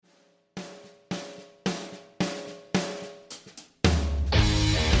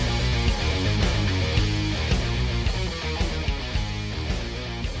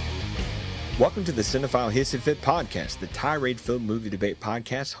Welcome to the Cinephile Hissy Fit podcast, the tirade film movie debate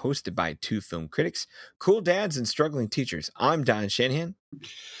podcast hosted by two film critics, cool dads, and struggling teachers. I'm Don Shanahan.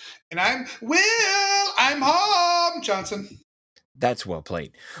 And I'm home, Johnson. That's well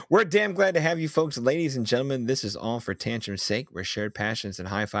played. We're damn glad to have you folks, ladies and gentlemen. This is all for tantrum's sake, where shared passions and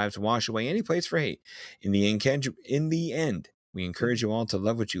high fives wash away any place for hate. In the end, we encourage you all to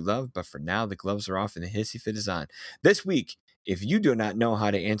love what you love, but for now, the gloves are off and the hissy fit is on. This week, if you do not know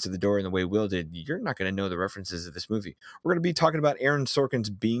how to answer the door in the way Will did, you're not going to know the references of this movie. We're going to be talking about Aaron Sorkin's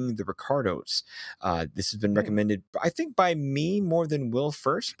Being the Ricardos. This has been recommended, I think, by me more than Will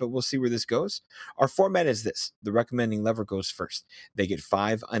first, but we'll see where this goes. Our format is this. The recommending lover goes first. They get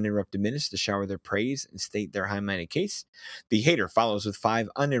 5 uninterrupted minutes to shower their praise and state their high-minded case. The hater follows with 5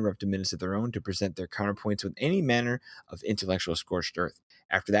 uninterrupted minutes of their own to present their counterpoints with any manner of intellectual scorched earth.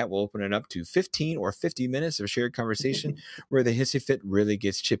 After that, we'll open it up to 15 or 50 minutes of shared conversation where the hissy fit really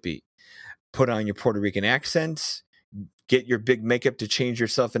gets chippy. Put on your Puerto Rican accents, get your big makeup to change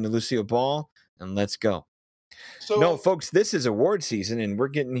yourself into Lucille Ball, and let's go. No, folks, this is award season, and we're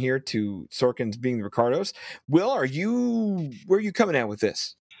getting here to Sorkin's Being the Ricardos. Will, where are you coming at with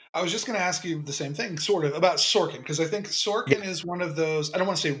this? I was just going to ask you the same thing, sort of, about Sorkin, because I think Sorkin is one of those, I don't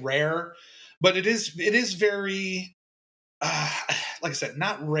want to say rare, but it is very, like I said,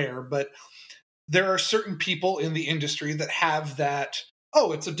 not rare, but there are certain people in the industry that have that,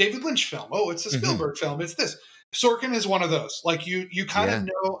 oh, it's a David Lynch film. Oh, it's a Spielberg film. It's this. Sorkin is one of those. Like you kind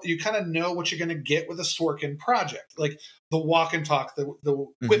of know what you're going to get with a Sorkin project, like the walk and talk, the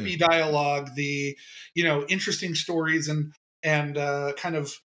whippy dialogue, the interesting stories and kind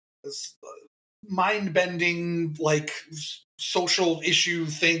of mind bending like social issue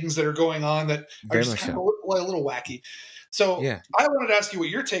things that are going on that are just kind of a little wacky. So I wanted to ask you what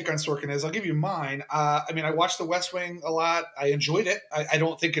your take on Sorkin is. I'll give you mine. I watched The West Wing a lot. I enjoyed it. I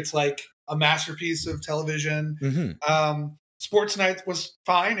don't think it's like a masterpiece of television. Sports Night was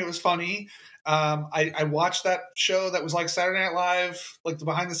fine. It was funny. I watched that show that was like Saturday Night Live, like the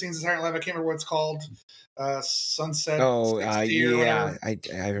behind the scenes of Saturday Night Live. I can't remember what it's called. Sunset. I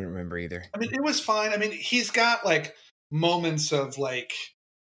don't remember either. It was fine. He's got like moments of like,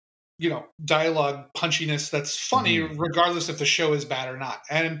 dialogue punchiness that's funny regardless if the show is bad or not.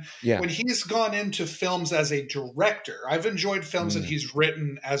 And when he's gone into films as a director, I've enjoyed films that he's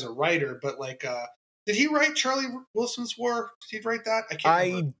written as a writer, but like, did he write Charlie Wilson's War? Did he write that?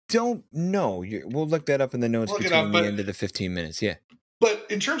 I don't know. We'll look that up in the notes between the end of the 15 minutes. Yeah. But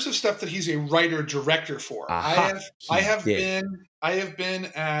in terms of stuff that he's a writer director for, I have been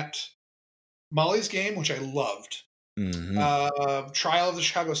at Molly's Game, which I loved. Trial of the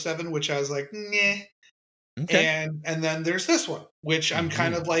Chicago 7, which I was like, meh. Okay. And then there's this one, which I'm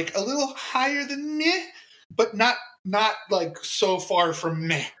kind of like a little higher than meh, but not like so far from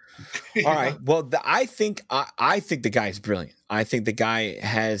meh. All right. Well, I think the guy's brilliant. I think the guy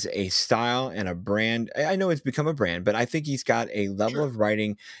has a style and a brand. I know it's become a brand, but I think he's got a level of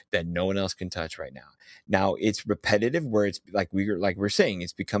writing that no one else can touch right now. Now it's repetitive, where it's like we're saying,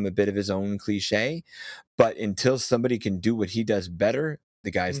 it's become a bit of his own cliche. But until somebody can do what he does better,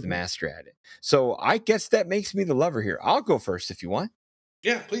 the guy's the master at it. So I guess that makes me the lover here. I'll go first if you want.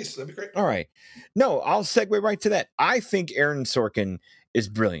 Yeah, please. That'd be great. All right. No, I'll segue right to that. I think Aaron Sorkin is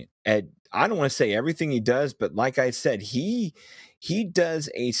brilliant at, I don't want to say everything he does, but like I said, he does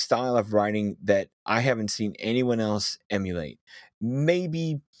a style of writing that I haven't seen anyone else emulate.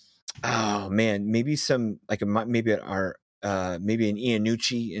 Maybe some like maybe an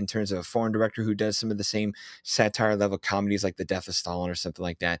Iannucci in terms of a foreign director who does some of the same satire level comedies like The Death of Stalin or something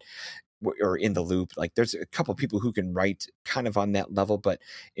like that, or In the Loop. Like there's a couple of people who can write kind of on that level, but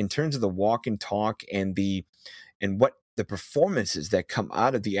in terms of the walk and talk and what the performances that come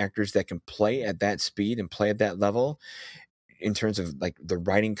out of the actors that can play at that speed and play at that level, in terms of like the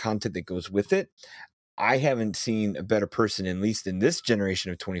writing content that goes with it, I haven't seen a better person, at least in this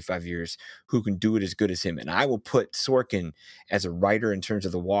generation of 25 years, who can do it as good as him. And I will put Sorkin as a writer in terms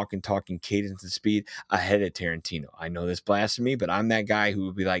of the walk and talk and cadence and speed ahead of Tarantino. I know this blasphemy, but I'm that guy who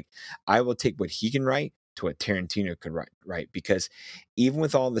would be like, I will take what he can write to what Tarantino could write, because even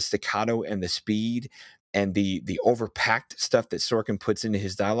with all the staccato and the speed and the overpacked stuff that Sorkin puts into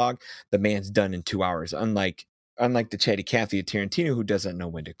his dialogue, the man's done in 2 hours, unlike the chatty Cathy of Tarantino, who doesn't know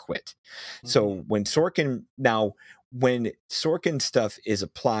when to quit. So when Sorkin stuff is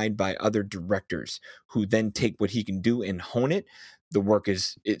applied by other directors who then take what he can do and hone it, the work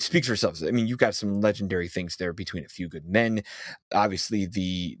it speaks for itself. I mean, you've got some legendary things there between A Few Good Men, obviously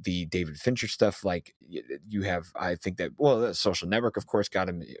the David Fincher stuff. Like you have, I think that the Social Network, of course, got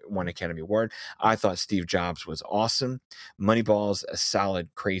him one Academy Award. I thought Steve Jobs was awesome. Moneyball's a solid,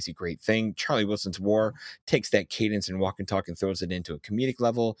 crazy, great thing. Charlie Wilson's War takes that cadence and walk and talk and throws it into a comedic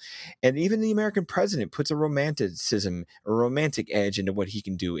level, and even The American President puts a romantic edge into what he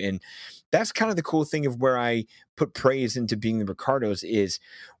can do, and that's kind of the cool thing of where I put praise into Being the Ricardos is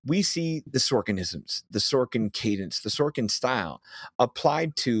we see the Sorkinisms, the Sorkin cadence, the Sorkin style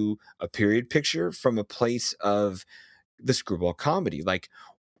applied to a period picture from a place of the screwball comedy. Like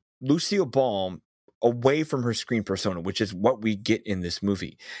Lucille Ball, away from her screen persona, which is what we get in this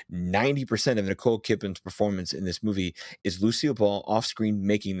movie. 90% of Nicole Kidman's performance in this movie is Lucille Ball off screen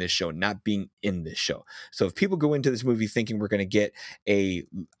making this show, not being in this show. So if people go into this movie thinking we're going to get a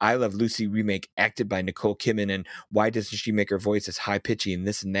I Love Lucy remake acted by Nicole Kidman, and why doesn't she make her voice as high pitchy and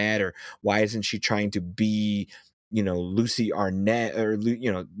this and that, or why isn't she trying to be Lucy Arnett, or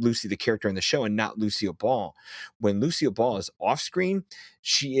Lucy the character in the show and not Lucille Ball. When Lucille Ball is off screen,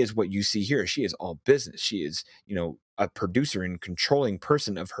 she is what you see here. She is all business. She is, a producer and controlling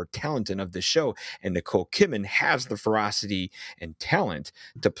person of her talent and of the show. And Nicole Kidman has the ferocity and talent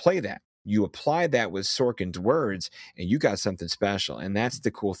to play that. You apply that with Sorkin's words and you got something special. And that's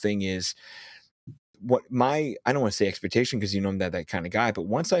the cool thing is, I don't want to say expectation because I'm that kind of guy, but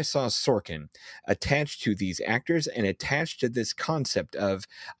once I saw Sorkin attached to these actors and attached to this concept of,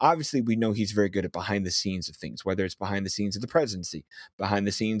 obviously we know he's very good at behind the scenes of things, whether it's behind the scenes of the presidency, behind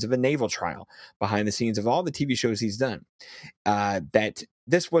the scenes of a naval trial, behind the scenes of all the TV shows he's done, that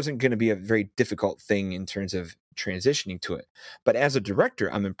this wasn't going to be a very difficult thing in terms of transitioning to it. But as a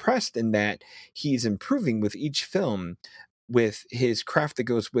director, I'm impressed in that he's improving with each film with his craft that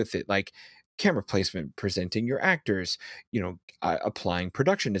goes with it. Like, camera placement, presenting your actors, applying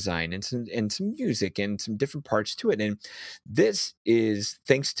production design and some music and some different parts to it. And this is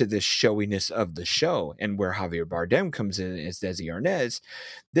thanks to the showiness of the show, and where Javier Bardem comes in as Desi Arnaz.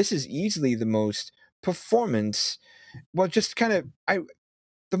 This is easily the most performance, just kind of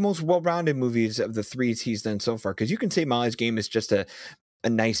the most well-rounded movies of the threes he's done so far. Because you can say Molly's Game is just a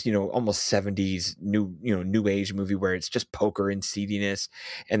nice, almost 70s new age movie where it's just poker and seediness.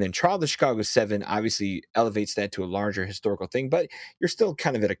 And then Trial of the Chicago 7 obviously elevates that to a larger historical thing, but you're still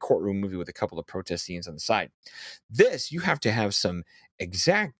kind of at a courtroom movie with a couple of protest scenes on the side. This, you have to have some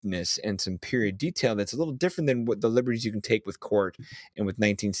exactness and some period detail that's a little different than what the liberties you can take with Court and with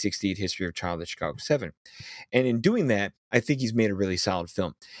 1968 History of Trial of the Chicago 7. And in doing that, I think he's made a really solid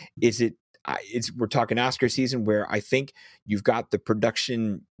film. We're talking Oscar season, where I think you've got the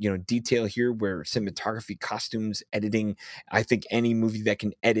production, detail here, where cinematography, costumes, editing. I think any movie that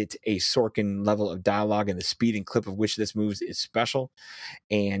can edit a Sorkin level of dialogue and the speed and clip of which this moves is special.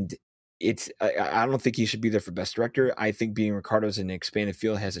 And I don't think he should be there for Best Director. I think Being Ricardo's in an expanded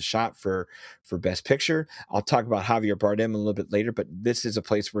field has a shot for Best Picture. I'll talk about Javier Bardem a little bit later, but this is a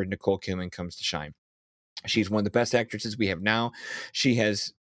place where Nicole Kidman comes to shine. She's one of the best actresses we have now. She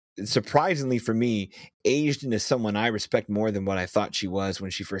has, surprisingly for me, aged into someone I respect more than what I thought she was when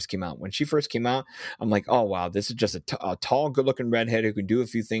she first came out. When she first came out, I'm like, oh, wow, this is just a tall, good-looking redhead who can do a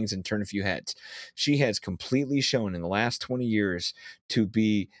few things and turn a few heads. She has completely shown in the last 20 years to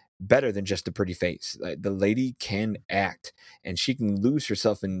be better than just a pretty face. The lady can act, and she can lose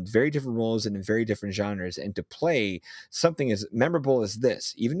herself in very different roles and in very different genres, and to play something as memorable as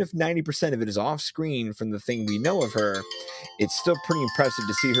this, even if 90% of it is off screen from the thing we know of her, it's still pretty impressive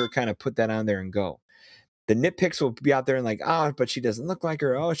to see her kind of put that on there and go. The nitpicks will be out there and like, but she doesn't look like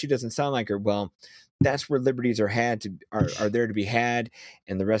her. Oh, she doesn't sound like her. Well, that's where liberties are there to be had,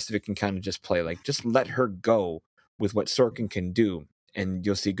 and the rest of it can kind of just play. Like, just let her go with what Sorkin can do, and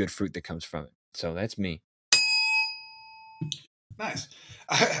you'll see good fruit that comes from it. So that's me. Nice.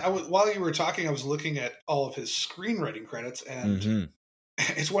 While you were talking, I was looking at all of his screenwriting credits, and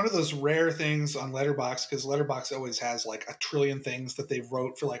it's one of those rare things on Letterboxd, because Letterboxd always has like a trillion things that they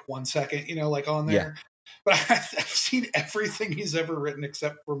wrote for like 1 second, like on there. Yeah. But I've seen everything he's ever written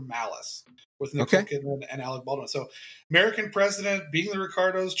except for Malice with Nicole Kidman and Alec Baldwin. So American President, Being the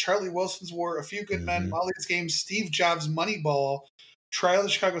Ricardos, Charlie Wilson's War, A Few Good Men, Molly's Game, Steve Jobs' Moneyball, Trial of the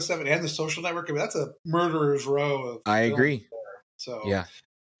Chicago 7, and The Social Network. I mean, that's a murderer's row of I agree. There. So, yeah.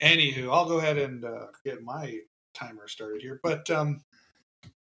 Anywho, I'll go ahead and get my timer started here. But,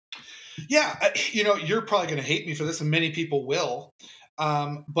 yeah, you're probably going to hate me for this, and many people will.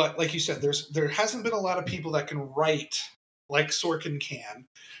 But like you said, there hasn't been a lot of people that can write like Sorkin can.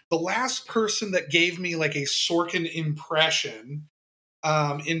 The last person that gave me like a Sorkin impression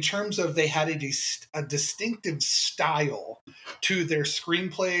in terms of they had a distinctive style to their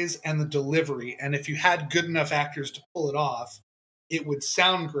screenplays and the delivery. And if you had good enough actors to pull it off, it would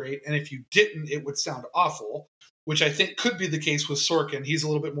sound great. And if you didn't, it would sound awful, which I think could be the case with Sorkin. He's a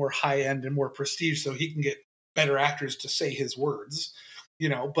little bit more high end and more prestige, so he can get better actors to say his words,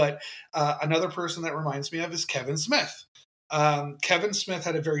 But another person that reminds me of is Kevin Smith. Kevin Smith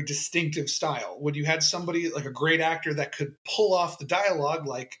had a very distinctive style. When you had somebody like a great actor that could pull off the dialogue,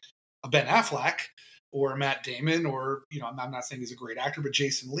 like a Ben Affleck or Matt Damon, or I'm not saying he's a great actor, but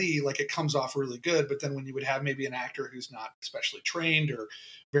Jason Lee, like it comes off really good. But then when you would have maybe an actor who's not especially trained or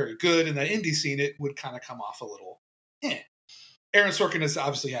very good in that indie scene, it would kind of come off a little. Aaron Sorkin has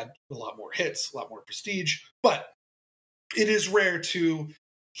obviously had a lot more hits, a lot more prestige, but it is rare to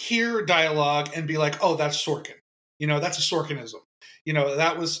hear dialogue and be like, oh, that's Sorkin. That's a Sorkinism.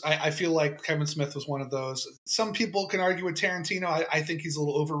 I feel like Kevin Smith was one of those. Some people can argue with Tarantino. I think he's a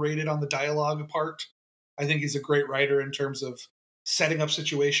little overrated on the dialogue part. I think he's a great writer in terms of setting up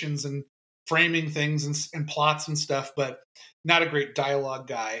situations and framing things and plots and stuff, but not a great dialogue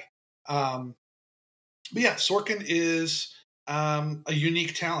guy. But yeah, Sorkin is a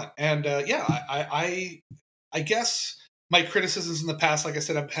unique talent. And I guess my criticisms in the past, like I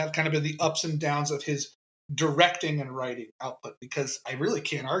said, have kind of been the ups and downs of his directing and writing output, because I really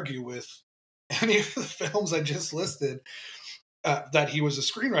can't argue with any of the films I just listed that he was a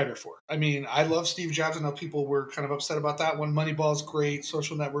screenwriter for. I mean, I love Steve Jobs. I know people were kind of upset about that one. Moneyball's great.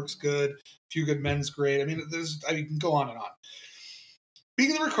 Social Network's good. Few Good Men's great. I mean, you can go on and on.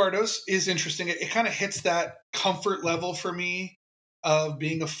 Being the Ricardos is interesting. It kind of hits that comfort level for me of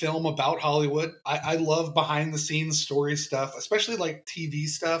being a film about Hollywood. I love behind the scenes story stuff, especially like TV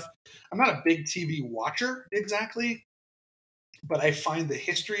stuff. I'm not a big TV watcher exactly, but I find the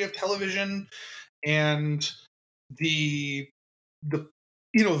history of television and the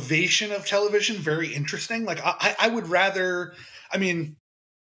innovation of television very interesting. Like I would rather, I mean,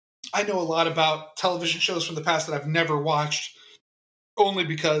 I know a lot about television shows from the past that I've never watched, only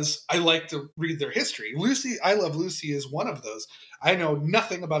because I like to read their history. I Love Lucy is one of those. I know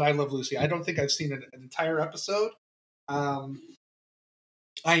nothing about I Love Lucy. I don't think I've seen an entire episode.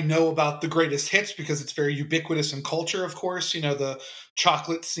 I know about the greatest hits because it's very ubiquitous in culture, of course. The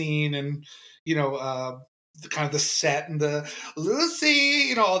chocolate scene and, the kind of the set and the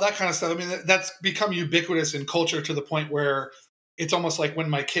Lucy, all that kind of stuff. I mean, that's become ubiquitous in culture to the point where it's almost like when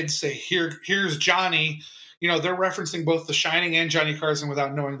my kids say, here's Johnny, they're referencing both The Shining and Johnny Carson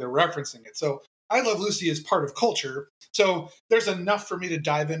without knowing they're referencing it. So I Love Lucy is part of culture. So there's enough for me to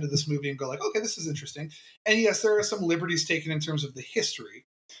dive into this movie and go like, okay, this is interesting. And yes, there are some liberties taken in terms of the history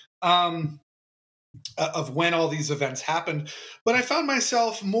of when all these events happened. But I found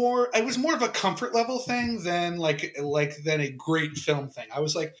myself it was more of a comfort level thing than than a great film thing. I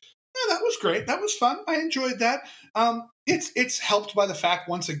was like, yeah, that was great. That was fun. I enjoyed that. It's helped by the fact,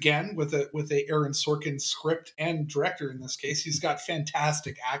 once again, with a Aaron Sorkin script and director in this case, he's got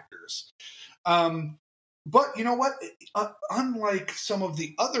fantastic actors. But you know what? Unlike some of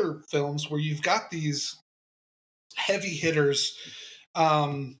the other films where you've got these heavy hitters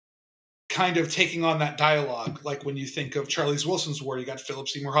kind of taking on that dialogue, like when you think of Charles Wilson's War, you got Philip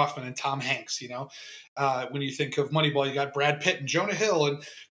Seymour Hoffman and Tom Hanks. When you think of Moneyball, you got Brad Pitt and Jonah Hill, and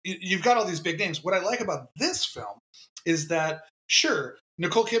you've got all these big names. What I like about this film is that, sure,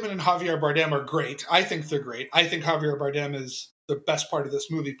 Nicole Kidman and Javier Bardem are great. I think they're great. I think Javier Bardem is the best part of this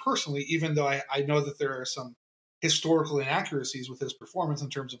movie personally, even though I know that there are some historical inaccuracies with his performance in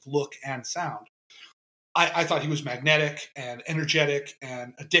terms of look and sound. I thought he was magnetic and energetic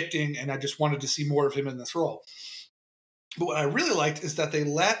and addicting, and I just wanted to see more of him in this role. But what I really liked is that they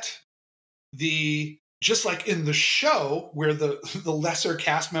let just like in the show where the lesser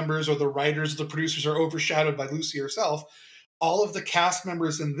cast members or the writers, the producers are overshadowed by Lucy herself, all of the cast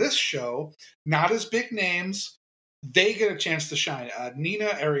members in this show, not as big names, they get a chance to shine. Nina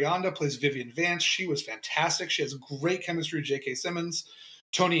Arianda plays Vivian Vance. She was fantastic. She has great chemistry with J.K. Simmons.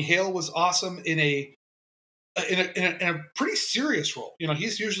 Tony Hale was awesome in a pretty serious role.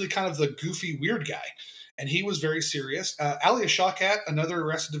 He's usually kind of the goofy, weird guy, and he was very serious. Alia Shawkat, another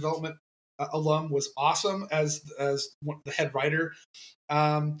Arrested Development alum, was awesome as the head writer.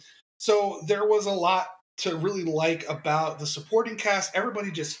 So there was a lot to really like about the supporting cast.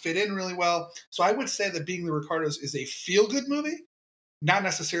 Everybody just fit in really well. So I would say that Being the Ricardos is a feel-good movie, not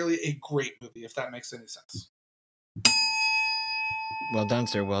necessarily a great movie, if that makes any sense. Well done,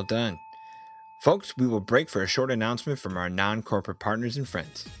 sir. Well done. Folks, we will break for a short announcement from our non-corporate partners and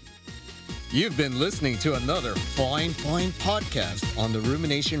friends. You've been listening to another fine podcast on the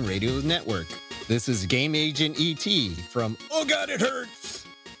Rumination Radio Network. This is Game Agent ET from Oh God, It Hurts!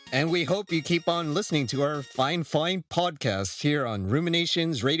 And we hope you keep on listening to our fine podcast here on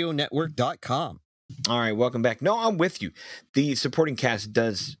RuminationsRadioNetwork.com. All right, welcome back. No, I'm with you. The supporting cast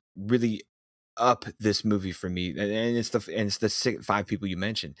does really up this movie for me, and it's the 5 people you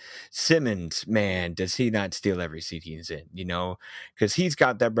mentioned. Simmons, man, does he not steal every seat he's in? You know, because he's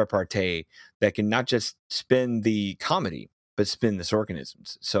got that repartee that can not just spin the comedy but spin the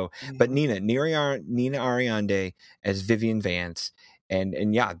Sorkinisms. So, but Nina Ariande as Vivian Vance.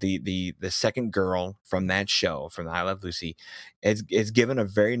 And yeah, the second girl from that show, from I Love Lucy, is given a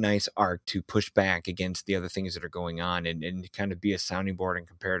very nice arc to push back against the other things that are going on, and kind of be a sounding board and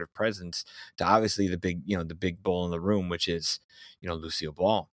comparative presence to obviously the big bull in the room, which is Lucille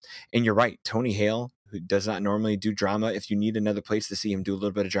Ball. And you're right, Tony Hale, who does not normally do drama. If you need another place to see him do a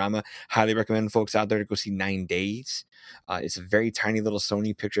little bit of drama, highly recommend folks out there to go see 9 Days. It's a very tiny little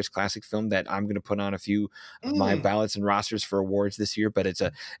Sony Pictures classic film that I'm going to put on a few of my ballots and rosters for awards this year. But it's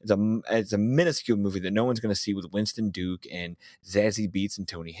a minuscule movie that no one's going to see, with Winston Duke and Zazie Beetz and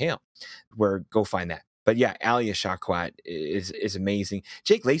Tony Hale. Go find that. But yeah, Alia Shawkat is amazing.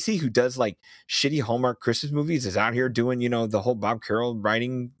 Jake Lacy, who does like shitty Hallmark Christmas movies, is out here doing, the whole Bob Carroll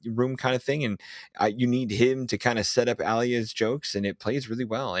writing room kind of thing. And you need him to kind of set up Alia's jokes, and it plays really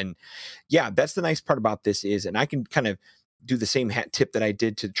well. And yeah, that's the nice part about this is, and I can kind of do the same hat tip that I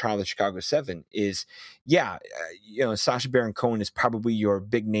did to the Trial of Chicago 7 is, Sacha Baron Cohen is probably your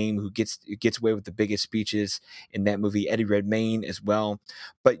big name who gets away with the biggest speeches in that movie. Eddie Redmayne as well.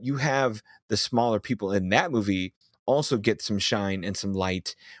 But you have the smaller people in that movie also get some shine and some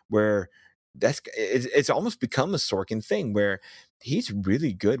light, where it's almost become a Sorkin thing where he's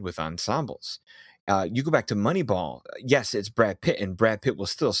really good with ensembles. You go back to Moneyball. Yes, it's Brad Pitt, and Brad Pitt will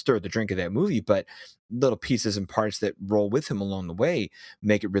still stir the drink of that movie, but little pieces and parts that roll with him along the way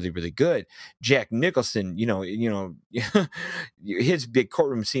make it really, really good. Jack Nicholson, his big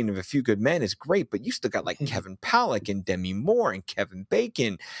courtroom scene of A Few Good Men is great, but you still got like Kevin Pollak and Demi Moore and Kevin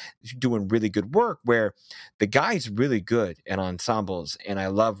Bacon doing really good work, where the guy's really good at ensembles, and I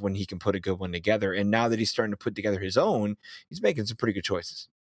love when he can put a good one together. And now that he's starting to put together his own, he's making some pretty good choices.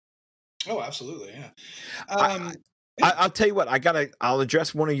 Oh, absolutely, yeah. I'll tell you what, I'll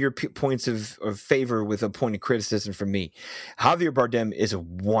address one of your points of favor with a point of criticism from me. Javier Bardem is a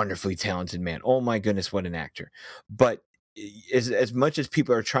wonderfully talented man. Oh my goodness, what an actor. But as much as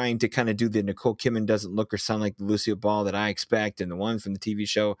people are trying to kind of do the Nicole Kidman doesn't look or sound like the Lucille Ball that I expect and the one from the TV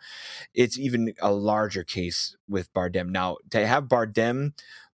show, it's even a larger case with Bardem. Now, to have Bardem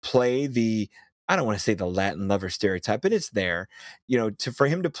play I don't want to say the Latin lover stereotype, but it's there, for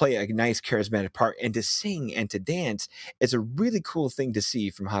him to play a nice charismatic part and to sing and to dance is a really cool thing to see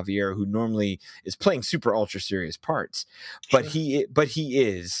from Javier, who normally is playing super ultra serious parts. But he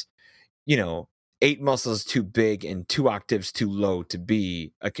is, 8 muscles too big and 2 octaves too low to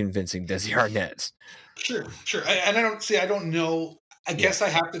be a convincing Desi Arnaz. Sure. And I don't know. I guess I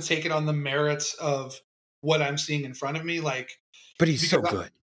have to take it on the merits of what I'm seeing in front of me. But he's so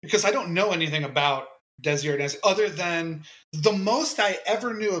good. Because I don't know anything about Desi Arnaz other than the most I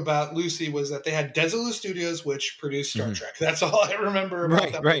ever knew about Lucy was that they had Desilu Studios, which produced Star Trek. That's all I remember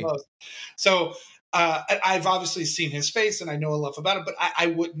about them the most. So I've obviously seen his face and I know enough about it, but I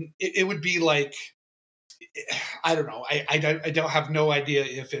wouldn't. It would be like, I don't know. I don't have no idea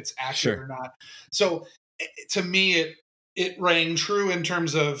if it's accurate or not. So to me, it rang true in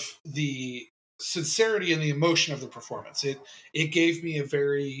terms of the sincerity and the emotion of the performance. It gave me a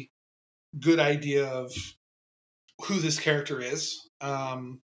very good idea of who this character is,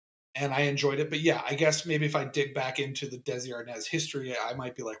 and I enjoyed it. But yeah, I guess maybe if I dig back into the Desi Arnaz history, I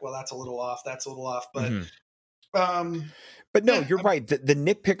might be like, well, that's a little off. But but no, you're right. The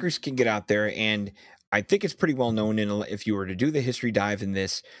nitpickers can get out there, and I think it's pretty well known. If you were to do the history dive in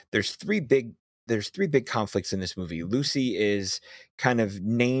this, there's three big conflicts in this movie. Lucy is kind of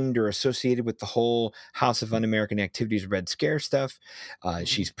named or associated with the whole House of Un-American Activities Red Scare stuff.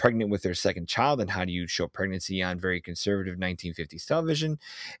 She's pregnant with her second child, and how do you show pregnancy on very conservative 1950s television?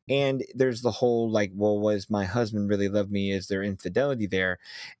 And there's the whole was my husband really love me? Is there infidelity there?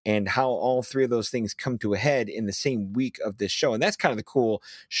 And how all three of those things come to a head in the same week of this show. And that's kind of the cool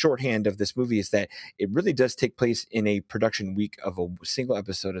shorthand of this movie, is that it really does take place in a production week of a single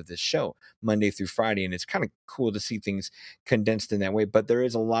episode of this show, Monday through Friday. And it's kind of cool to see things condensed in that way. But there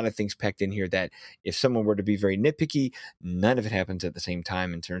is a lot of things packed in here that if someone were to be very nitpicky, none of it happens at the same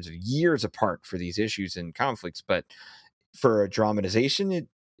time in terms of years apart for these issues and conflicts. But for a dramatization,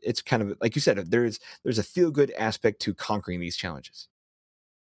 it's kind of like you said, there's a feel good aspect to conquering these challenges.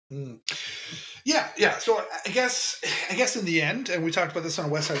 Yeah. So I guess in the end, and we talked about this on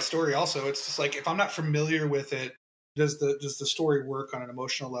West Side Story also, it's just like if I'm not familiar with it, does the story work on an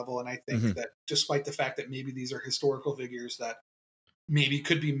emotional level? And I think Hmm. that despite the fact that maybe these are historical figures that maybe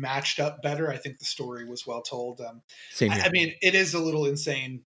could be matched up better, I think the story was well told. Same I here. mean, it is a little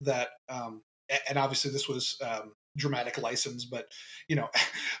insane that, and obviously this was dramatic license, but you know,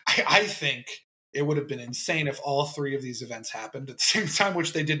 I think it would have been insane if all three of these events happened at the same time,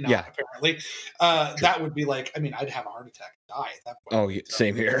 which they did not Yeah. apparently. True. That would be like, I mean, I'd have a heart attack and die at that point. Oh, yeah, So,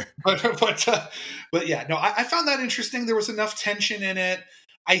 same here. but yeah, no, I found that interesting. There was enough tension in it.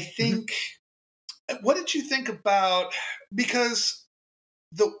 I Hmm. think. What did you think about, because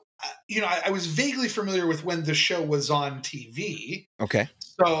the I was vaguely familiar with when the show was on TV. Okay.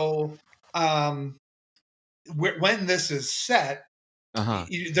 So um, when this is set, Uh huh.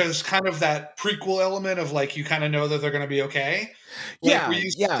 there's kind of that prequel element of like you kind of know that they're going to be okay. Like, Yeah.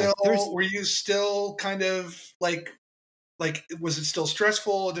 Yeah. There's were you still kind of like was it still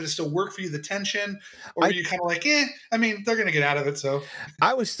stressful? Did it still work for you, the tension, or were I you kind of like, I mean, they're going to get out of it, so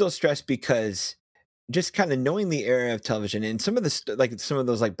I was still stressed because just kind of knowing the era of television and some of the like some of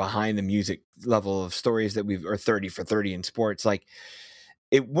those like behind the music level of stories that we've or 30 for 30 in sports, like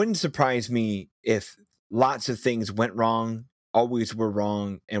it wouldn't surprise me if lots of things went wrong, always were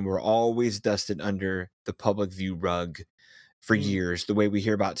wrong, and were always dusted under the public view rug for mm, years. The way we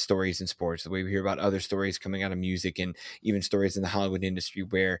hear about stories in sports, the way we hear about other stories coming out of music, and even stories in the Hollywood industry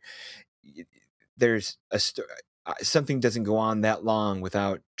where there's something doesn't go on that long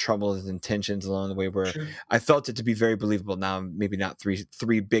without troubles and tensions along the way, where sure. I felt it to be very believable. Now maybe not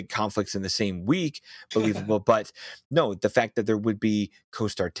three big conflicts in the same week believable, but no, the fact that there would be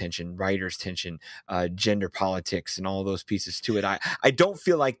co-star tension, writers tension, gender politics, and all those pieces to it, I don't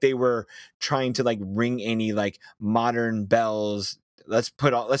feel like they were trying to like ring any like modern bells. Let's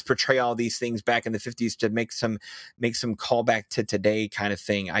portray all these things back in the 50s to make some callback to today kind of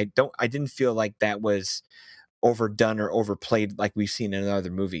thing. I didn't feel like that was overdone or overplayed like we've seen in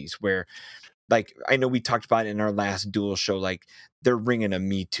other movies where, like, I know we talked about it in our last Duel show, like they're ringing a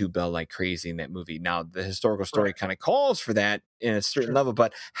Me Too bell like crazy in that movie. Now the historical story Right. kind of calls for that in a certain Sure. level,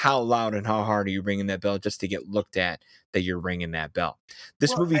 but how loud and how hard are you ringing that bell just to get looked at that you're ringing that bell?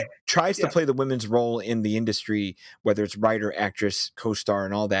 This Well, movie tries to yeah. play the women's role in the industry, whether it's writer, actress, co-star,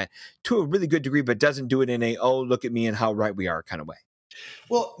 and all that, to a really good degree, but doesn't do it in a "oh, look at me and how right we are" kind of way.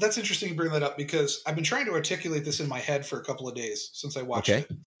 Well, that's interesting you bring that up because I've been trying to articulate this in my head for a couple of days since I watched Okay. it.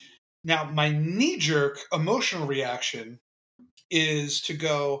 Now, my knee jerk emotional reaction is to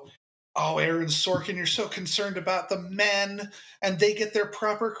go, "Oh, Aaron Sorkin, you're so concerned about the men and they get their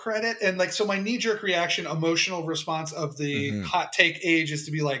proper credit." And like, so my knee jerk reaction, emotional response of the Hmm. hot take age is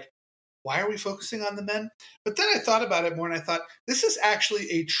to be like, why are we focusing on the men? But then I thought about it more and I thought, this is actually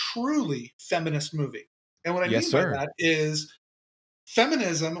a truly feminist movie. And what I Yes, mean by sir. that is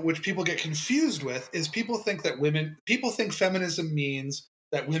feminism, which people get confused with, is people think feminism means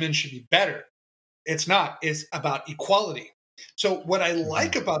that women should be better. It's not. It's about equality. So what I Hmm.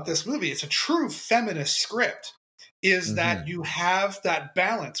 like about this movie, it's a true feminist script, is Hmm. that you have that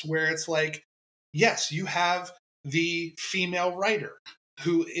balance where it's like, yes, you have the female writer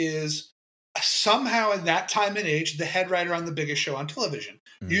who is somehow in that time and age the head writer on the biggest show on television.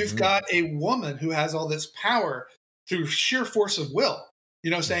 You've Hmm. got a woman who has all this power through sheer force of will,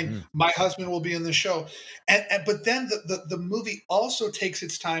 saying Hmm. my husband will be in the show. And but then the movie also takes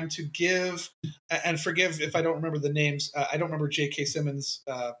its time to give, and forgive if I don't remember the names. I don't remember J.K. Simmons'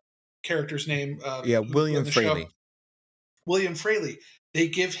 character's name, Yeah, who in William the show, Fraley. William Fraley. They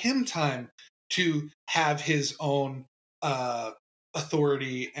give him time to have his own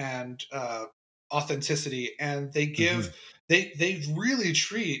authority and authenticity, and Hmm. they really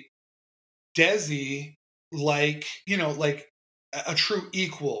treat Desi like, like a true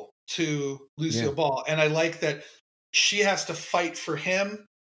equal to Yeah. Lucille Ball. And I like that she has to fight for him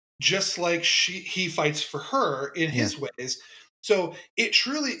just like he fights for her in Yeah. his ways. So it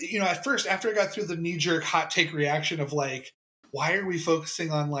truly, at first, after I got through the knee jerk hot take reaction of like, why are we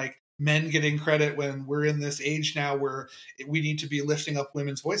focusing on like men getting credit when we're in this age now where we need to be lifting up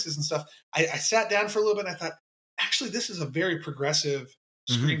women's voices and stuff? I sat down for a little bit and I thought, actually, this is a very progressive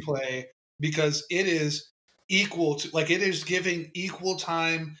Hmm. screenplay because it is equal to, like, it is giving equal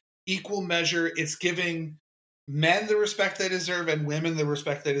time, equal measure. It's giving men the respect they deserve and women the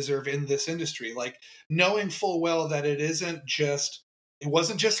respect they deserve in this industry, like knowing full well that it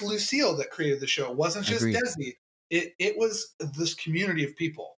wasn't just Lucille that created the show, it wasn't just Agreed. Desi, it was this community of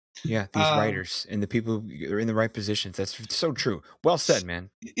people. Yeah, these um writers and the people who are in the right positions. That's so true. Well said, man.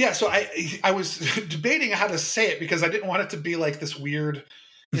 yeah, so I was debating how to say it because I didn't want it to be like this weird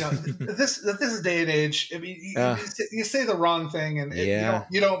this day and age. I mean, you say the wrong thing, and Yeah.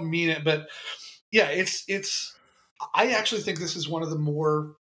 you don't mean it. But yeah, it's. I actually think this is one of the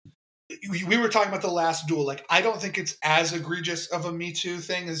more. We were talking about The Last Duel. Like, I don't think it's as egregious of a Me Too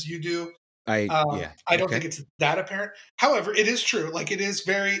thing as you do. I don't think it's that apparent. However, it is true. Like, it is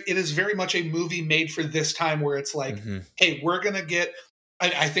very much a movie made for this time, where it's like, hey, we're gonna get.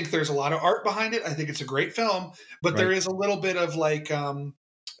 I think there's a lot of art behind it. I think it's a great film, but there is a little bit of like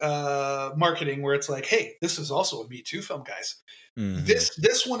marketing where it's like, hey, this is also a Me Too film, guys.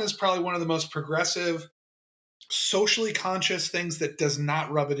 This one is probably one of the most progressive, socially conscious things that does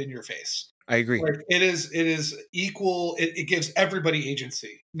not rub it in your face. I agree. Like, it is equal. It gives everybody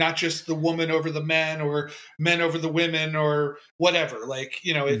agency, not just the woman over the men or men over the women or whatever. Like,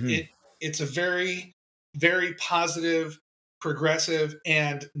 it's a very, very positive, progressive,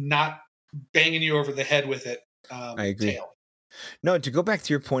 and not banging you over the head with it. I agree. Tale. No, to go back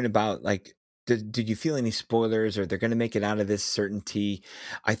to your point about like, did you feel any spoilers, or they're going to make it out of this certainty?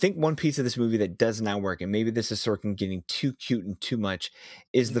 I think one piece of this movie that does not work, and maybe this is Sorkin getting too cute and too much,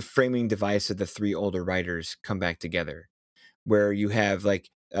 is the framing device of the three older writers come back together, where you have like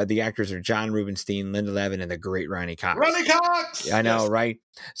the actors are John Rubinstein, Linda Levin, and the great Ronnie Cox. Ronnie Cox! I know, right?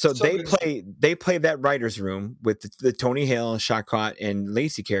 So they play that writer's room with the Tony Hale, Shawcott, and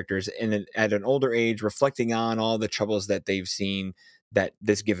Lacey characters, and at an older age, reflecting on all the troubles that they've seen that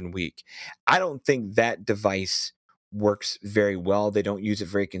this given week. I don't think that device works very well. They don't use it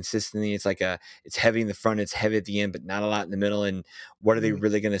very consistently. It's like it's heavy in the front, it's heavy at the end, but not a lot in the middle. And what are they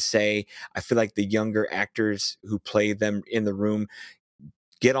really going to say? I feel like the younger actors who play them in the room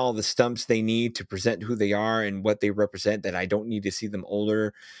get all the stumps they need to present who they are and what they represent, that I don't need to see them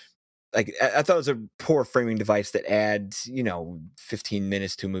older. Like, I thought it was a poor framing device that adds, 15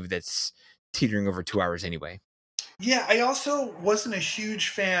 minutes to a movie that's teetering over 2 hours anyway. Yeah, I also wasn't a huge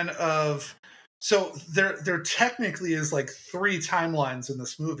fan of. So there technically is like 3 timelines in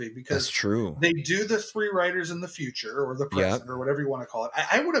this movie, because that's true. They do the 3 writers in the future, or the present, or whatever you want to call it.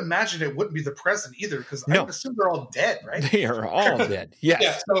 I would imagine it wouldn't be the present either, because I would assume they're all dead, right? They are all dead.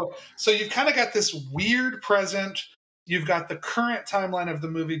 Yes. Yeah. So you've kind of got this weird present. You've got the current timeline of the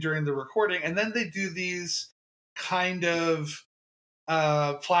movie during the recording, and then they do these kind of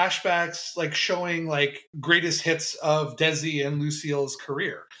flashbacks, like showing like greatest hits of Desi and Lucille's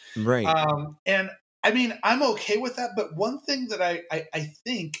career. Right. And I mean, I'm okay with that. But one thing that I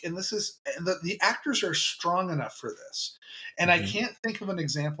think, and this is, the actors are strong enough for this. And I can't think of an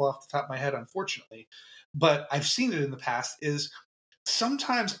example off the top of my head, unfortunately, but I've seen it in the past, is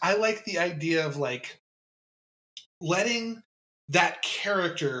sometimes I like the idea of like letting that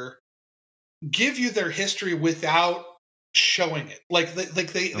character give you their history without showing it.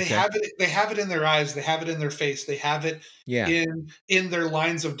 They have it in their eyes, they have it in their face, they have it in their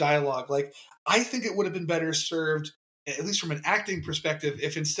lines of dialogue. Like, I think it would have been better served, at least from an acting perspective,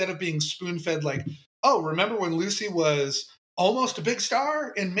 if instead of being spoon-fed like, oh, remember when Lucy was almost a big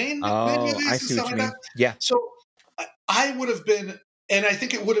star in main movies and stuff like that? Yeah. So I would have been, and I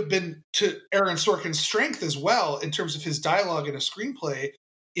think it would have been to Aaron Sorkin's strength as well in terms of his dialogue in a screenplay,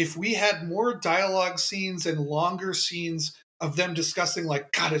 if we had more dialogue scenes and longer scenes of them discussing,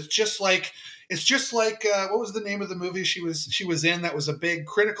 like, God, it's just like what was the name of the movie she was in that was a big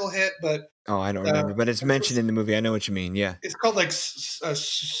critical hit? But I don't remember, but it's mentioned in the movie. I know what you mean. Yeah, it's called like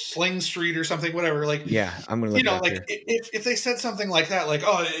Sling Street or something, whatever. Like, yeah, I'm gonna look like if they said something like that, like,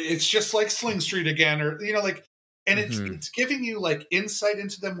 oh, it's just like Sling Street again, or like, and it's giving you like insight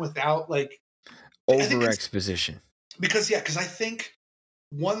into them without like over exposition. Because I think.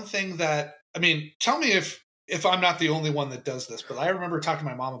 One thing that, I mean, tell me if I'm not the only one that does this, but I remember talking to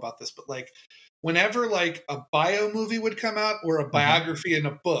my mom about this, but like whenever like a bio movie would come out or a biography in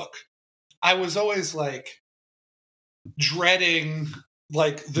a book, I was always like dreading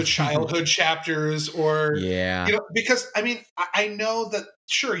like the childhood chapters, or, because I mean, I know that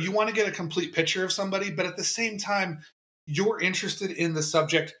sure, you want to get a complete picture of somebody, but at the same time, you're interested in the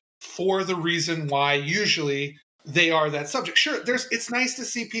subject for the reason why usually they are that subject. Sure, it's nice to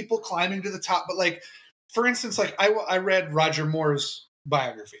see people climbing to the top, but like, for instance, like I read Roger Moore's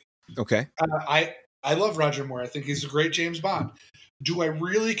biography. Okay. I love Roger Moore. I think he's a great James Bond. Do I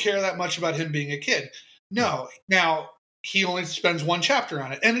really care that much about him being a kid? No. Now, he only spends 1 chapter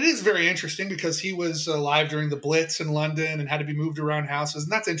on it. And it is very interesting because he was alive during the Blitz in London and had to be moved around houses.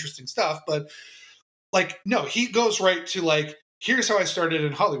 And that's interesting stuff. But like, no, he goes right to like, here's how I started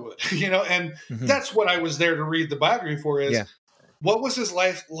in Hollywood, and that's what I was there to read the biography for, is what was his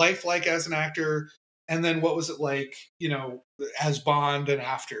life like as an actor? And then what was it like, as Bond and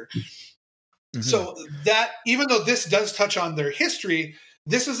after? So that, even though this does touch on their history,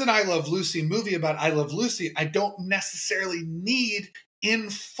 this is an I Love Lucy movie about I Love Lucy. I don't necessarily need in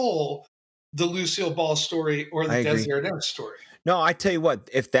full the Lucille Ball story or the I agree. Desi Arnaz story. No, I tell you what,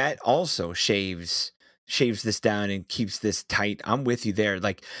 if that also shaves this down and keeps this tight, I'm with you there.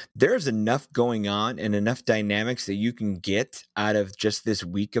 Like, there's enough going on and enough dynamics that you can get out of just this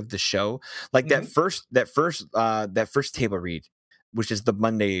week of the show. Like that first table read, which is the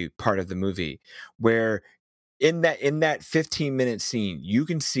Monday part of the movie, where in that 15-minute scene, you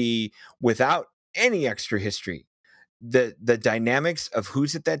can see without any extra history the dynamics of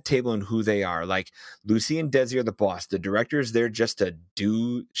who's at that table and who they are. Like, Lucy and Desi are the boss. The director is there just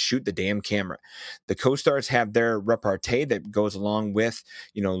to shoot the damn camera. The co-stars have their repartee that goes along with,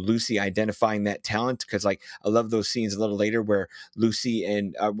 Lucy identifying that talent. Because, like, I love those scenes a little later where Lucy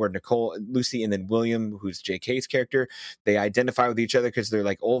and then William, who's JK's character, they identify with each other because they're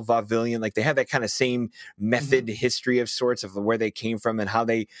like old vaudevillian. Like, they have that kind of same method history of sorts of where they came from and how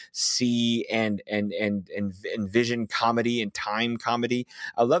they see and envision comedy and time comedy.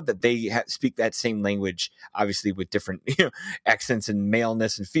 I love that they speak that same language, obviously with different accents and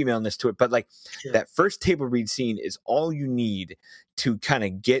maleness and femaleness to it. But like that first table read scene is all you need to kind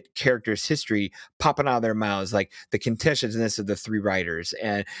of get characters' history popping out of their mouths, like the contentiousness of the three writers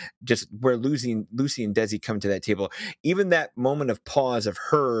and just where Lucy and Desi come to that table. Even that moment of pause of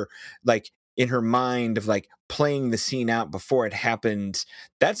her, like in her mind of like playing the scene out before it happens,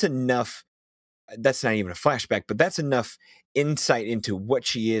 that's enough. That's not even a flashback, but that's enough insight into what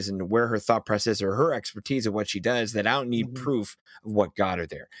she is and where her thought process or her expertise of what she does that I don't need proof of what got her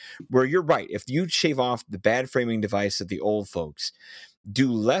there. Where you're right. If you shave off the bad framing device of the old folks, do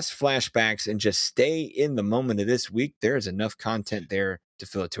less flashbacks and just stay in the moment of this week, there's enough content there to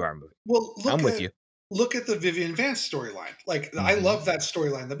fill a 2-hour movie. Well, I'm with you. Look at the Vivian Vance storyline. Like, I love that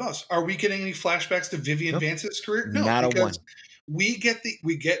storyline the most. Are we getting any flashbacks to Vivian Vance's career? No, not because a one. We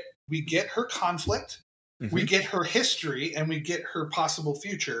get her conflict, we get her history, and we get her possible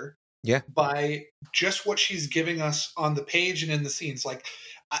future. Yeah. By just what she's giving us on the page and in the scenes. Like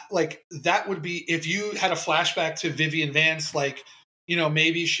that would be if you had a flashback to Vivian Vance, like,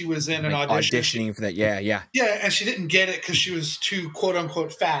 maybe she was in an audition. Auditioning for that. Yeah. Yeah, and she didn't get it because she was too quote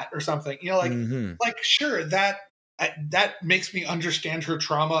unquote fat or something. Like sure, that makes me understand her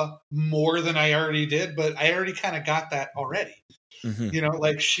trauma more than I already did, but I already kind of got that already.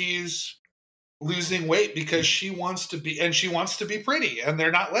 Like she's losing weight because she wants to be pretty, and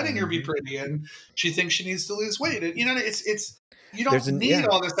they're not letting her be pretty, and she thinks she needs to lose weight. And it's you don't need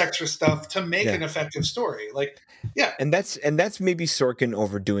all this extra stuff to make an effective story. Like, yeah. And that's maybe Sorkin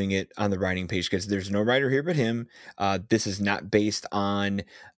overdoing it on the writing page because there's no writer here but him. This is not based on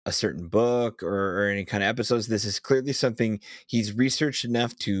a certain book or any kind of episodes. This is clearly something he's researched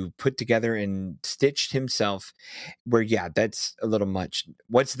enough to put together and stitched himself where, that's a little much.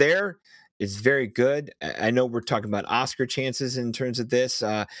 What's there is very good. I know we're talking about Oscar chances in terms of this.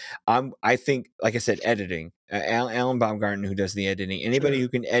 I think, like I said, editing. Alan Baumgarten, who does the editing, anybody who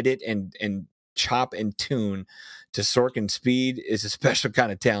can edit and chop and tune to Sorkin's speed is a special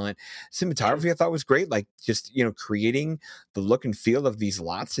kind of talent. Cinematography I thought was great, like just creating the look and feel of these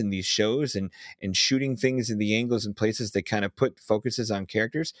lots in these shows and shooting things in the angles and places that kind of put focuses on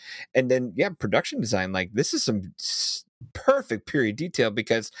characters. And then production design, like this is some perfect period detail,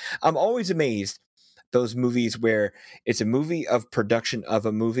 because I'm always amazed those movies where it's a movie of production of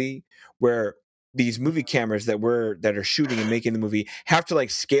a movie where these movie cameras that are shooting and making the movie have to like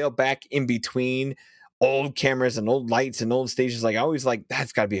scale back in between old cameras and old lights and old stages. Like I always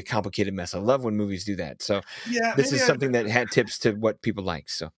that's got to be a complicated mess. I love when movies do that. So this is something that had tips to what people like.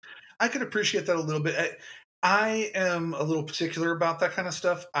 So I could appreciate that a little bit. I am a little particular about that kind of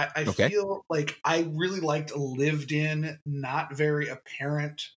stuff. I feel like I really liked a lived in, not very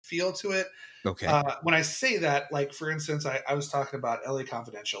apparent feel to it. Okay. When I say that, like, for instance, I was talking about LA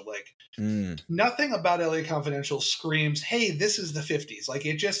Confidential. Like, nothing about LA Confidential screams, hey, this is the 50s. Like,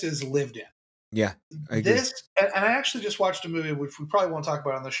 it just is lived in. Yeah. I agree. And I actually just watched a movie, which we probably won't talk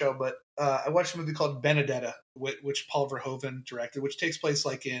about on the show, but I watched a movie called Benedetta, which Paul Verhoeven directed, which takes place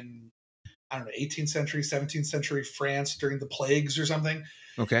like in, I don't know, 18th century, 17th century France during the plagues or something.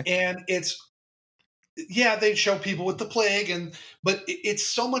 Okay. And they show people with the plague, but it's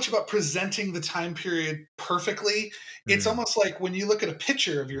so much about presenting the time period perfectly. It's almost like when you look at a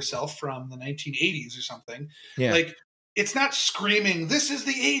picture of yourself from the 1980s or something, like it's not screaming, this is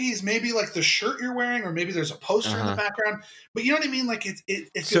the 80s, maybe like the shirt you're wearing, or maybe there's a poster in the background, but you know what I mean? Like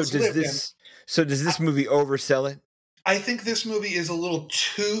it feels lived in. So does this movie oversell it? I think this movie is a little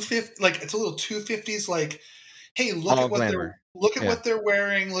too 50s. Like it's a little too 50s. Like, hey, look at what Look at Yeah. what they're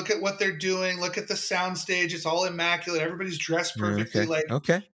wearing. Look at what they're doing. Look at the soundstage. It's all immaculate. Everybody's dressed perfectly. Okay. Like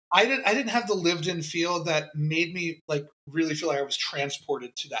Okay. I didn't have the lived-in feel that made me like really feel like I was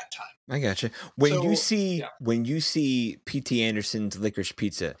transported to that time. I gotcha. So yeah, When you see P.T. Anderson's Licorice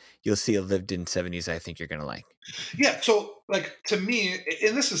Pizza, you'll see a lived-in 70s I think you're gonna like. yeah. So like to me,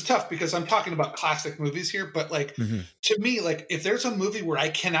 and this is tough because I'm talking about classic movies here, but like Mhm. to me, like if there's a movie where I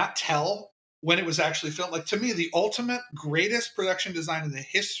cannot tell when it was actually filmed, like to me, the ultimate greatest production design in the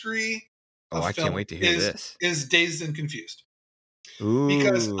history Oh, of I can't film wait to hear this. is Dazed and Confused.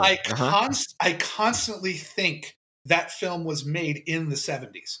 Because Ooh. Uh-huh. I constantly think that film was made in the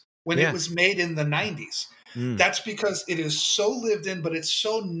 70s when it Yeah. was made in the 90s. Mm. That's because it is so lived in, but it's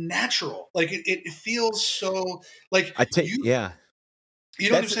so natural. Like it feels so like Yeah. you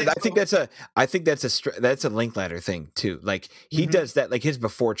know what I'm saying? I think that's a Linklater thing too. Like he Mhm. does that, like his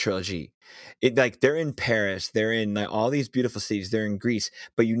before trilogy. It like they're in Paris, they're in like all these beautiful cities, they're in Greece,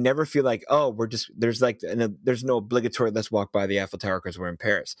 but you never feel like, oh, there's no obligatory let's walk by the Eiffel Tower because we're in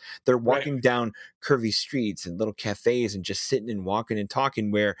Paris. They're Right. walking down curvy streets and little cafes and just sitting and walking and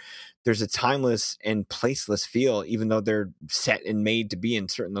talking where there's a timeless and placeless feel, even though they're set and made to be in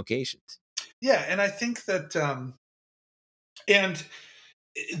certain locations. Yeah, and I think that and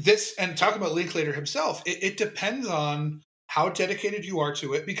this and talk about Linklater himself, it depends on how dedicated you are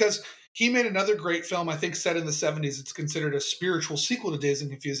to it because he made another great film, I think, set in the 70s. It's considered a spiritual sequel to Dazed and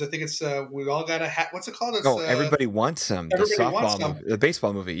Confused. I think it's We All Got a Hat. What's it called? It's Oh, Everybody Wants Some, the Everybody Wants softball Some. movie, the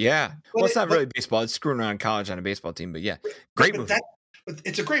baseball movie. Yeah. But Well, it's it, not really baseball. It's screwing around college on a baseball team, but yeah, great movie. but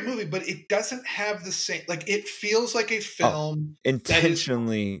it's a great movie, but it doesn't have the same, like, it feels like a film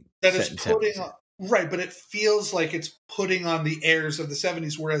Intentionally that set is in putting 70s. on, right, but it feels like it's putting on the airs of the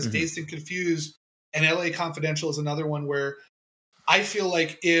 70s, whereas Mhm. Dazed and Confused and LA Confidential is another one where I feel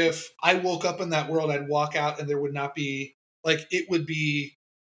like if I woke up in that world, I'd walk out and there would not be like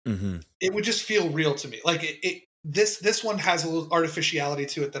Mhm. it would just feel real to me. Like this one has a little artificiality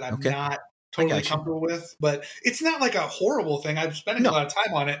to it that I'm Okay. not I totally got you. comfortable with, but it's not like a horrible thing. I'm spending a No. lot of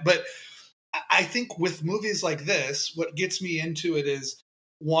time on it, but I think with movies like this, what gets me into it is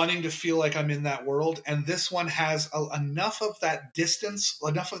wanting to feel like I'm in that world, and this one has enough of that distance,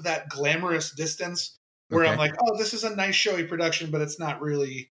 enough of that glamorous distance, where I'm Okay. like, oh, this is a nice showy production, but it's not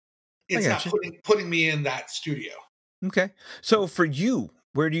really. I It's got not you. putting me in that studio. Okay. So for you,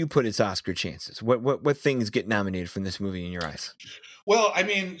 where do you put its Oscar chances? What things get nominated from this movie in your eyes? Well, I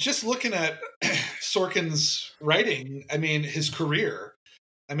mean, just looking at Sorkin's writing, I mean, his career.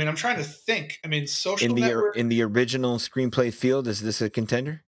 I mean, I'm trying to think. I mean, Social Network. In the original screenplay field, is this a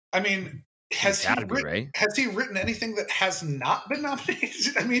contender? I mean, It's gotta be, right? has he written anything that has not been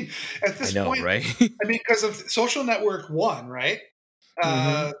nominated? I mean, at I this know, point, right? I mean, because of Social Network won, right?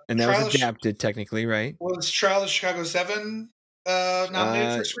 And that was Trial of, adapted technically, right? was Trial of Chicago 7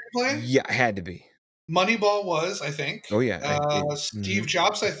 nominated for screenplay? Yeah, it had to be. Moneyball was, I think. Oh yeah. Steve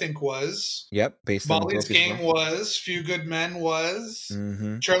Jobs, I think, was. Yep, based on the Molly's book as Game well. was. Few Good Men was.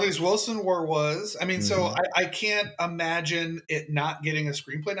 Mm-hmm. Charlie's Wilson War was. I mean, so Mhm. I can't imagine it not getting a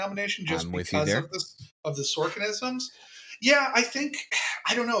screenplay nomination just I'm with you because there. of the Sorkinisms. Yeah, I think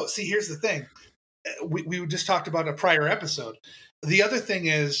I don't know. See, here's the thing. We just talked about a prior episode. The other thing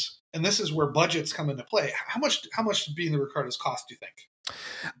is, and this is where budgets come into play. How much did Being the Ricardos cost, do you think?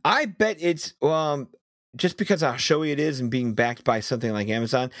 I bet it's just because how showy it is and being backed by something like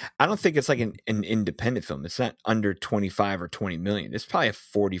Amazon, I don't think it's like an independent film. It's not under 25 or 20 million. It's probably a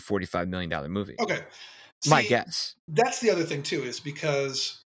 45 million dollar movie. Okay. My See, guess. that's the other thing too, is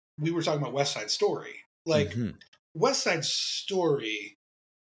because we were talking about West Side Story. Like West Side Story,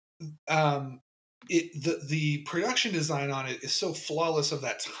 the production design on it is so flawless of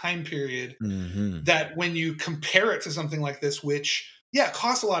that time period that when you compare it to something like this, which it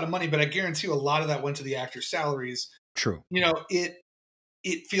costs a lot of money, but I guarantee you a lot of that went to the actors' salaries. True. You know,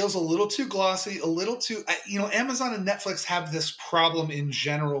 it feels a little too glossy, a little too. Amazon and Netflix have this problem in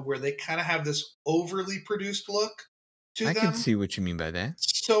general where they kind of have this overly produced look to them. I can see what you mean by that.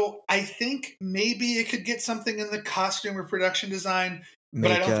 So I think maybe it could get something in the costume or production design.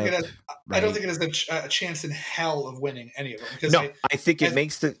 But I don't think it has. Right. I don't think it has a chance in hell of winning any of them. Because I think it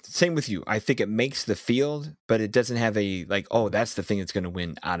makes the same with you. I think it makes the field, but it doesn't have a like. Oh, that's the thing that's going to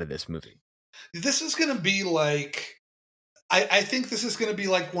win out of this movie. This is going to be like. I think this is going to be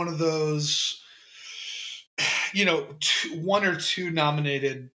like one of those, one or two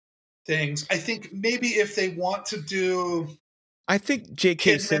nominated things. I think maybe if they want to do. I think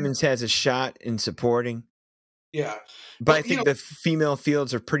J.K. Simmons has a shot in supporting. Yeah. But I think the female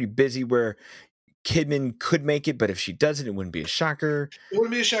fields are pretty busy where Kidman could make it, but if she doesn't, it wouldn't be a shocker. It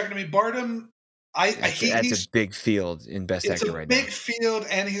wouldn't be a shocker to me. Bardem, That's a big field in Best It's Actor a right now. big field,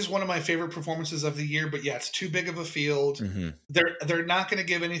 and he's one of my favorite performances of the year. But yeah, it's too big of a field. Mm-hmm. They're not going to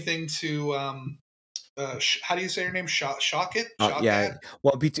give anything to how do you say her name? Shockett? Yeah.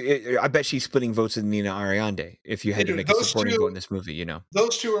 Well, I bet she's splitting votes with Nina Ariande. If you had to make a supporting vote in this movie, you know,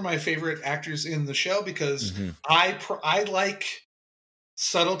 those two are my favorite actors in the show because mm-hmm. I like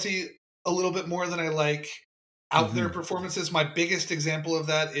subtlety a little bit more than I like out there performances. My biggest example of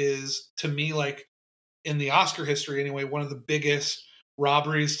that is, to me, like in the Oscar history anyway, one of the biggest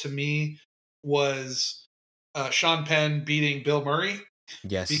robberies to me was Sean Penn beating Bill Murray.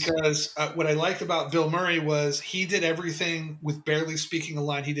 Yes. Because what I liked about Bill Murray was he did everything with barely speaking a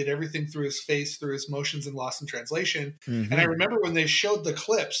line. He did everything through his face, through his motions and Lost in Translation. Mm-hmm. And I remember when they showed the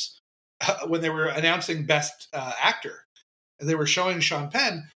clips, when they were announcing Best Actor, and they were showing Sean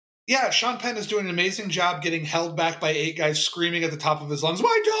Penn. Yeah, Sean Penn is doing an amazing job getting held back by 8 guys screaming at the top of his lungs,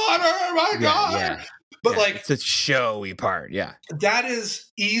 "My daughter, my daughter!" Yeah. But like, it's a showy part. Yeah, that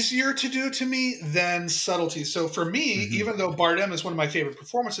is easier to do to me than subtlety. So for me, even though Bardem is one of my favorite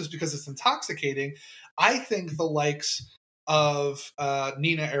performances because it's intoxicating, I think the likes of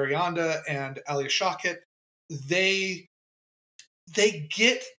Nina Arianda and Alia Shawkat, I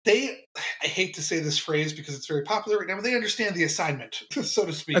hate to say this phrase because it's very popular right now, but they understand the assignment, so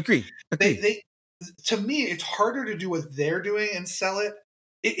to speak. Agree. They to me, it's harder to do what they're doing and sell it.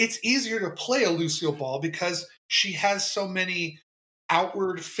 It's easier to play a Lucille Ball because she has so many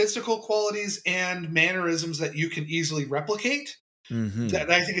outward physical qualities and mannerisms that you can easily replicate.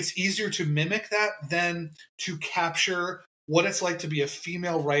 That I think it's easier to mimic that than to capture what it's like to be a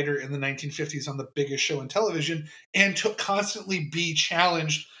female writer in the 1950s on the biggest show in television and to constantly be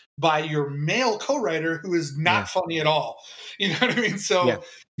challenged by your male co-writer who is not funny at all. You know what I mean? So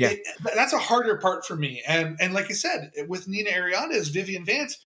that's a harder part for me. And like you said, with Nina Arianda as Vivian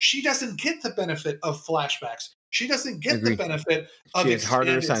Vance, she doesn't get the benefit of flashbacks. She doesn't get the benefit of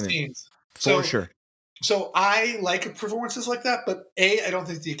expanded scenes. For sure. So I like performances like that, but I don't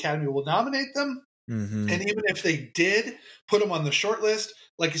think the Academy will nominate them. And even if they did put them on the short list,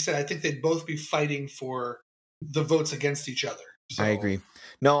 like you said, I think they'd both be fighting for the votes against each other. So. I agree.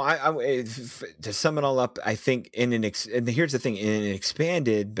 No, to sum it all up, I think and here's the thing: in an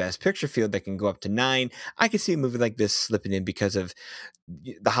expanded Best Picture field that can go up to 9, I could see a movie like this slipping in because of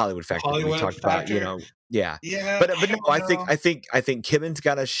the Hollywood factor that we talked about. You know, yeah. But no, I think Kimmon's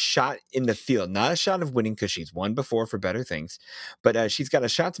got a shot in the field, not a shot of winning because she's won before for Better Things, but she's got a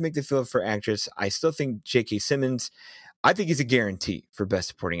shot to make the field for actress. I still think J.K. Simmons. I think he's a guarantee for Best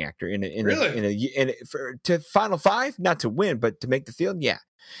Supporting Actor to Final 5, not to win, but to make the field. Yeah.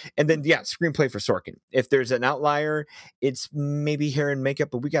 And then, screenplay for Sorkin. If there's an outlier, it's maybe hair and makeup,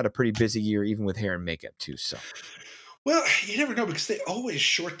 but we got a pretty busy year, even with hair and makeup too. So, well, you never know because they always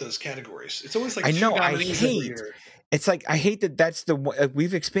short those categories. It's always like I 2 know. nominees every year. It's like I hate that. That's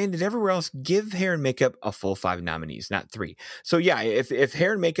we've expanded everywhere else. Give hair and makeup a full 5 nominees, not 3. So yeah, if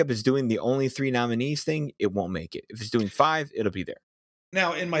hair and makeup is doing the only 3 nominees thing, it won't make it. If it's doing 5, it'll be there.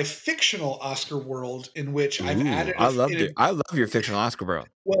 Now, in my fictional Oscar world, in which I've added, I love your fictional Oscar world.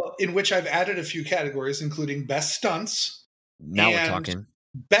 Well, in which I've added a few categories, including best stunts. Now we're talking.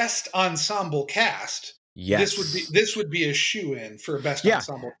 Best ensemble cast. Yes, this would be a shoe-in for best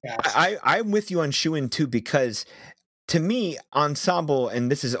ensemble cast. I'm with you on shoe-in too because. To me, ensemble,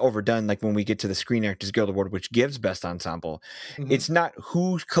 and this is overdone, like when we get to the Screen Actors Guild Award, which gives Best Ensemble, it's not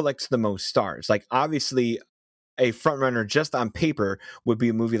who collects the most stars. Like, obviously, a frontrunner just on paper would be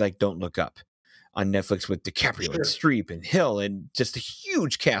a movie like Don't Look Up on Netflix with DiCaprio and Streep and Hill and just a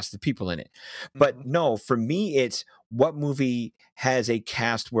huge cast of people in it. But no, for me, it's what movie has a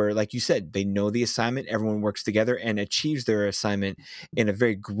cast where, like you said, they know the assignment, everyone works together and achieves their assignment in a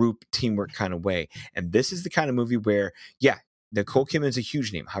very group teamwork kind of way. And this is the kind of movie where, Nicole Kidman is a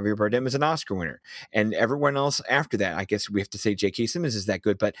huge name. Javier Bardem is an Oscar winner. And everyone else after that, I guess we have to say J.K. Simmons is that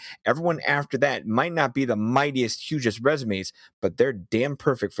good, but everyone after that might not be the mightiest, hugest resumes, but they're damn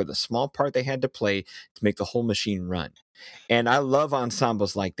perfect for the small part they had to play to make the whole machine run. And I love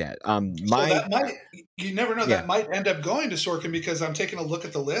ensembles like that. You never know, that might end up going to Sorkin because I'm taking a look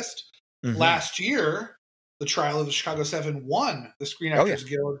at the list. Last year, The Trial of the Chicago 7 won the Screen Actors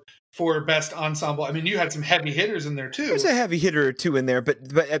Guild for Best Ensemble. I mean, you had some heavy hitters in there too. There's a heavy hitter or two in there, but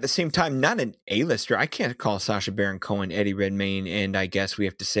at the same time, not an A-lister. I can't call Sacha Baron Cohen, Eddie Redmayne, and I guess we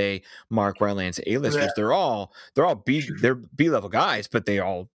have to say Mark Rylance A-listers. Yeah. They're all B-level guys, but they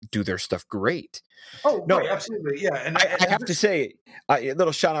all do their stuff great. Oh, no, right, absolutely, yeah. And I have to say a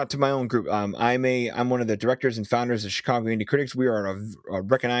little shout out to my own group. I'm one of the directors and founders of Chicago Indie Critics. We are a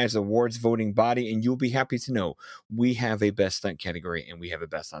recognized awards voting body, and you'll be happy to know we have a best stunt category and we have a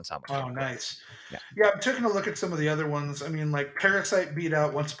best ensemble much Oh, fun. nice. Yeah. Yeah, I'm taking a look at some of the other ones. I mean, like Parasite beat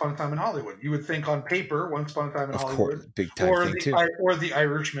out Once Upon a Time in Hollywood. You would think on paper, Once Upon a Time in Of course, Hollywood, big time thing too. or the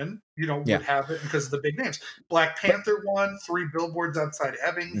Irishman, Yeah. would have it because of the big names. Black Panther won, 3 Billboards Outside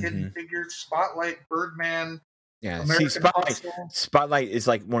Ebbing, Hidden Figures, Spotlight, Birdman. Yeah, American Hustle. Spotlight is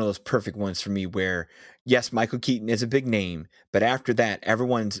like one of those perfect ones for me where, yes, Michael Keaton is a big name, but after that,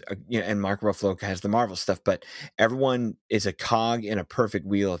 everyone's, and Mark Ruffalo has the Marvel stuff, but everyone is a cog in a perfect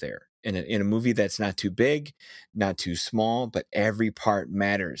wheel there. In a movie that's not too big, not too small, but every part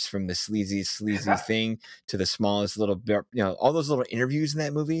matters, from the sleazy thing to the smallest little bit, all those little interviews in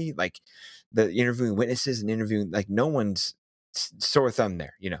that movie, like the interviewing witnesses and interviewing, like no one's sore thumb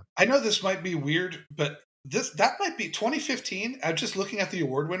there, I know this might be weird, but that might be 2015. I'm just looking at the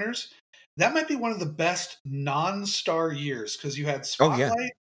award winners. That might be one of the best non-star years because you had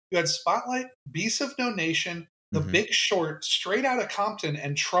Spotlight, Beasts of No Nation, The Big Short, Straight Outta Compton,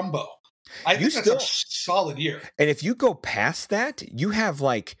 and Trumbo. I think that's a solid year. And if you go past that, you have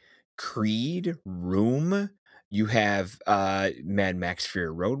like Creed, Room. You have Mad Max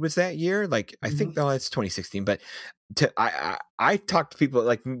Fury Road was that year. Like I think it's 2016, but I talked to people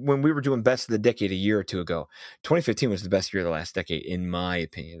like when we were doing best of the decade a year or two ago. 2015 was the best year of the last decade, in my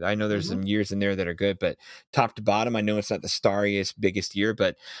opinion. I know there's some years in there that are good, but top to bottom, I know it's not the starriest, biggest year,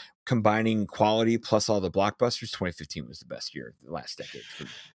 but combining quality plus all the blockbusters, 2015 was the best year of the last decade for me.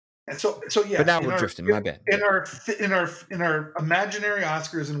 And so yeah. But now we're drifting. My bad. In our imaginary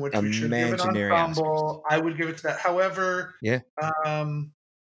Oscars, in which we should give it ensemble, I would give it to that. However, I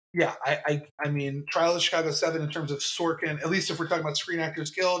mean, Trial of Chicago 7 in terms of Sorkin, at least if we're talking about Screen Actors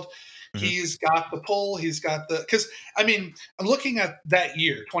Guild, he's got the pull. He's got because I mean, I'm looking at that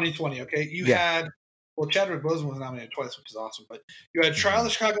year, 2020. Okay, you had Chadwick Boseman was nominated twice, which is awesome. But you had Trial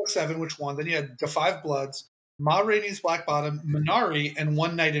of Chicago 7, which won. Then you had The Five Bloods, Ma Rainey's Black Bottom, Minari, and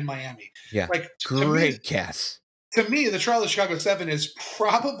One Night in Miami. Yeah, like great cast. To me, The Trial of Chicago 7 is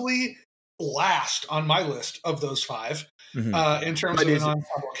probably last on my list of those 5 in terms of an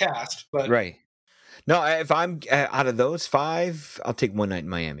ensemble cast. But right. No, if I'm out of those 5, I'll take One Night in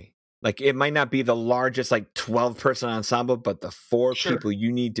Miami. Like it might not be the largest, like 12-person ensemble, but the 4 people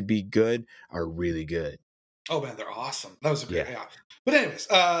you need to be good are really good. Oh man, they're awesome. That was a great But anyways,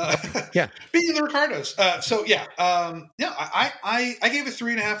 being the Ricardos. I gave it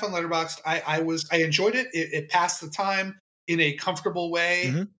 3.5 on Letterboxd. I enjoyed it. It passed the time in a comfortable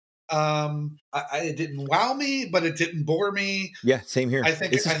way. It didn't wow me, but it didn't bore me. Yeah, same here.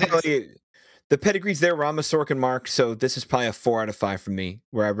 The pedigree's there where I'm a Sorkin mark, so this is probably a 4 out of 5 for me,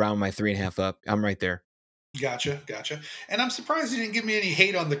 where I round my 3.5 up. I'm right there. Gotcha. And I'm surprised you didn't give me any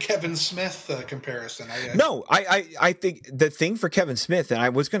hate on the Kevin Smith comparison. No, I think the thing for Kevin Smith, and I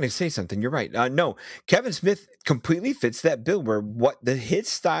was going to say something, you're right. No, Kevin Smith completely fits that bill where his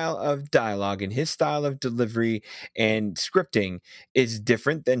style of dialogue and his style of delivery and scripting is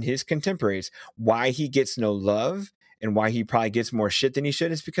different than his contemporaries. Why he gets no love and why he probably gets more shit than he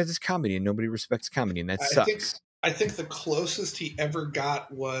should is because it's comedy and nobody respects comedy, and that sucks. I think the closest he ever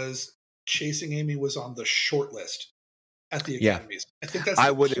got was Chasing Amy was on the short list at the Academies. I think that's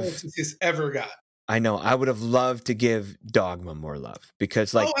the closest he's ever got. I know. I would have loved to give Dogma more love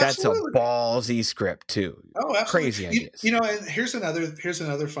because that's a ballsy script too. Oh, absolutely. Crazy ideas. And here's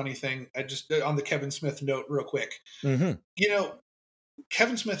another funny thing. I just on the Kevin Smith note real quick.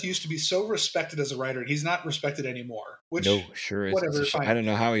 Kevin Smith used to be so respected as a writer, and he's not respected anymore. Which sure is. Whatever. I don't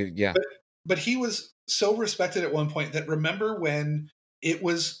know how he. Yeah. But he was so respected at one point that remember when it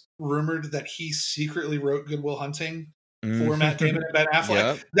was rumored that he secretly wrote Good Will Hunting for Matt Damon and Ben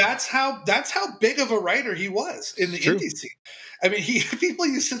Affleck. Yep. That's how big of a writer he was in the indie scene. I mean, people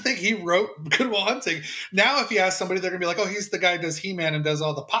used to think he wrote Good Will Hunting. Now, if you ask somebody, they're gonna be like, "Oh, he's the guy who does He-Man and does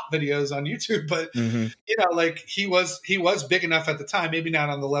all the pop videos on YouTube." But he was big enough at the time. Maybe not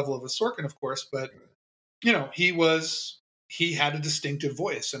on the level of a Sorkin, of course, but he had a distinctive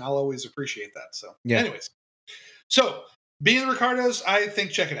voice, and I'll always appreciate that. So, anyways, Being the Ricardos, I think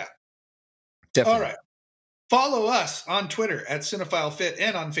check it out. Definitely. All right. Follow us on Twitter at CinephileFit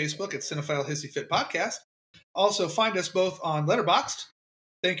and on Facebook at Cinephile Hissy Fit Podcast. Also, find us both on Letterboxd.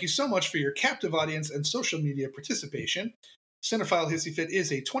 Thank you so much for your captive audience and social media participation. Cinephile Hissy Fit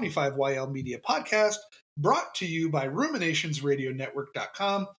is a 25YL media podcast brought to you by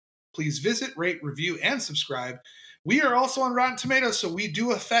RuminationsRadioNetwork.com. Please visit, rate, review, and subscribe. We are also on Rotten Tomatoes, so we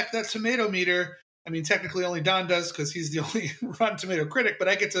do affect that tomato meter. I mean, technically only Don does because he's the only Rotten Tomato critic, but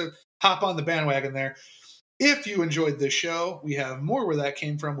I get to hop on the bandwagon there. If you enjoyed this show, we have more where that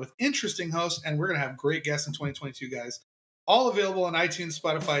came from with interesting hosts, and we're going to have great guests in 2022, guys. All available on iTunes,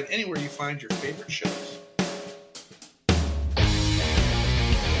 Spotify, and anywhere you find your favorite shows.